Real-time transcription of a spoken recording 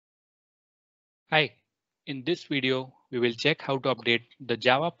Hi, in this video, we will check how to update the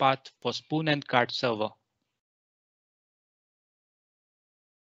Java path for Spoon and Carte Server.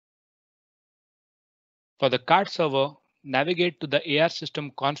 For the Carte server, navigate to the AR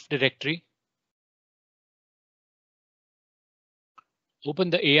system conf directory. Open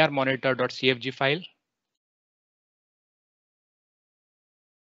the armonitor.cfg file.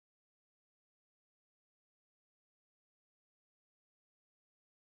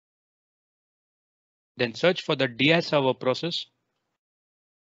 Then search for the DI server process.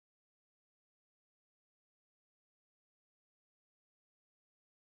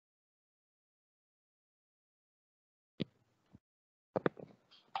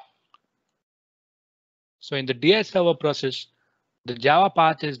 So in the DI server process, the Java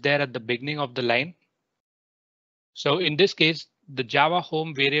path is there at the beginning of the line. So in this case, the Java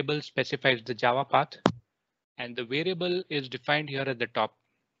home variable specifies the Java path, and the variable is defined here at the top.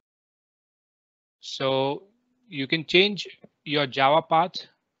 So you can change your Java path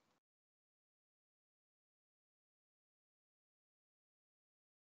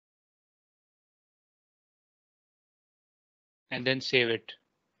and then save it.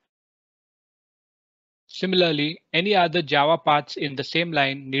 Similarly, any other Java paths in the same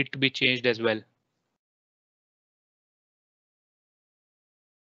line need to be changed as well.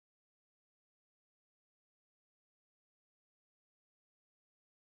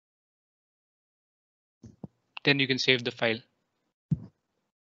 Then you can save the file.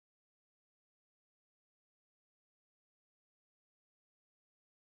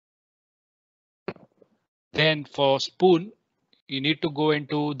 Then for Spoon, you need to go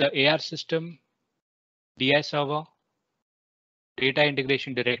into the AR system, DI server, data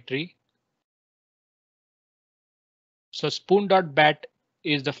integration directory. So spoon.bat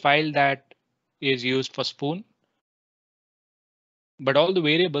is the file that is used for Spoon, but all the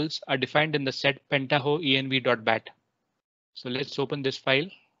variables are defined in the set pentaho env.bat. So let's open this file.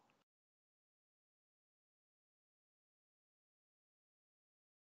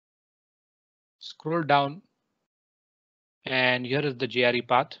 Scroll down, and here is the JRE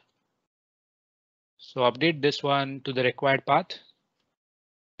path. So update this one to the required path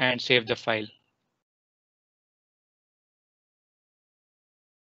and save the file.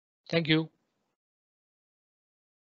 Thank you.